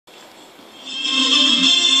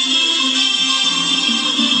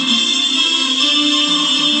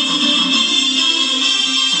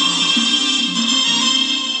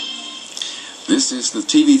to the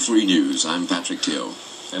TV3 News. I'm Patrick Teal.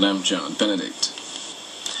 And I'm John Benedict.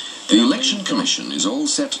 The Election Commission is all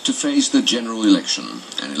set to face the general election.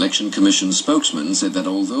 An Election Commission spokesman said that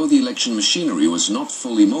although the election machinery was not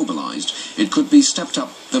fully mobilized, it could be stepped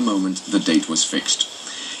up the moment the date was fixed.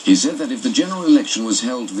 He said that if the general election was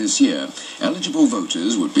held this year, eligible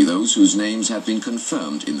voters would be those whose names had been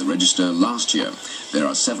confirmed in the register last year. There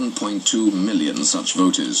are 7.2 million such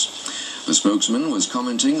voters. The spokesman was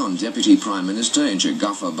commenting on Deputy Prime Minister Inche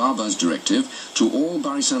Gaffer Baba's directive to all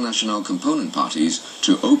Barisan Nasional component parties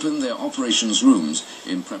to open their operations rooms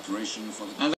in preparation for the...